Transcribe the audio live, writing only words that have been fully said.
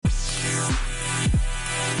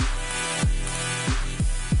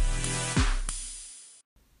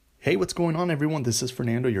Hey, what's going on, everyone? This is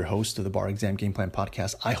Fernando, your host of the Bar Exam Game Plan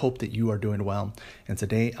Podcast. I hope that you are doing well. And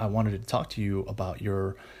today I wanted to talk to you about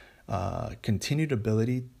your continued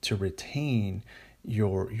ability to retain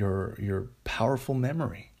your powerful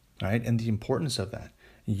memory, right? And the importance of that.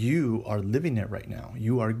 You are living it right now.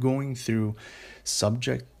 You are going through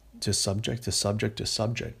subject to subject to subject to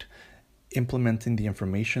subject, implementing the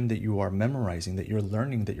information that you are memorizing, that you're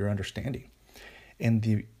learning, that you're understanding. And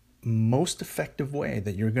the most effective way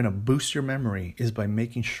that you're going to boost your memory is by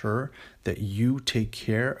making sure that you take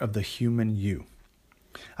care of the human you.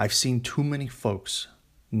 I've seen too many folks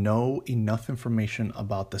know enough information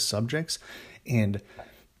about the subjects and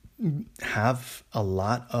have a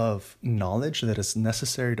lot of knowledge that is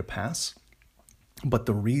necessary to pass. But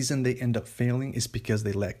the reason they end up failing is because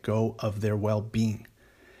they let go of their well-being.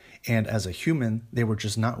 And as a human, they were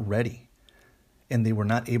just not ready. And they were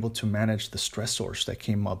not able to manage the stressors that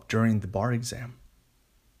came up during the bar exam,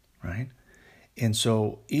 right? And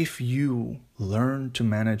so if you learn to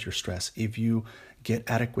manage your stress, if you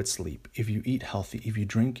get adequate sleep, if you eat healthy, if you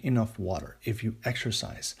drink enough water, if you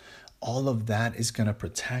exercise, all of that is going to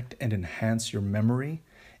protect and enhance your memory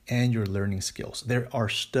and your learning skills. There are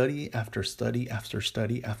study after study after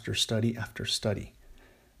study after study after study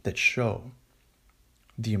that show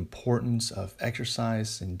the importance of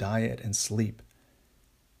exercise and diet and sleep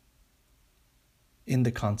in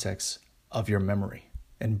the context of your memory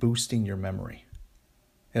and boosting your memory.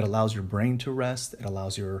 It allows your brain to rest. It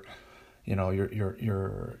allows your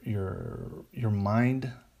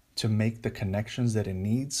mind to make the connections that it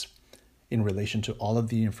needs in relation to all of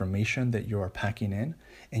the information that you are packing in,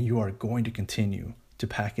 and you are going to continue to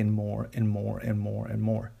pack in more and more and more and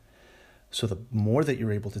more. So the more that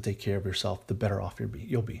you're able to take care of yourself, the better off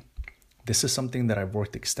you'll be. This is something that I've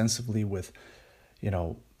worked extensively with,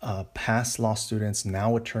 past law students,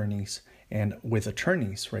 now attorneys, and with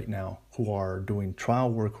attorneys right now who are doing trial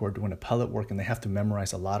work, who are doing appellate work, and they have to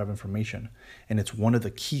memorize a lot of information. And it's one of the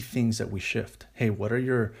key things that we shift. Hey, what are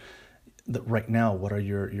your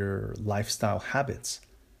lifestyle habits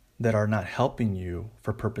that are not helping you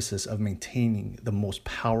for purposes of maintaining the most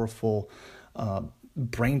powerful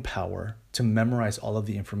brain power to memorize all of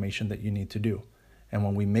the information that you need to do? And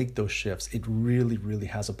when we make those shifts, it really, really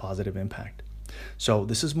has a positive impact. So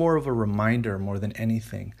this is more of a reminder more than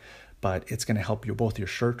anything, but it's going to help you both your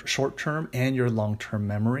short-term and your long-term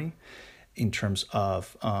memory in terms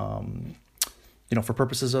of, for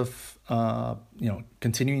purposes of,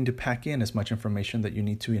 continuing to pack in as much information that you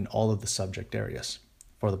need to in all of the subject areas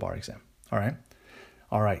for the bar exam. All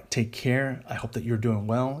right. Take care. I hope that you're doing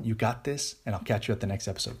well. You got this, and I'll catch you at the next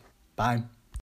episode. Bye.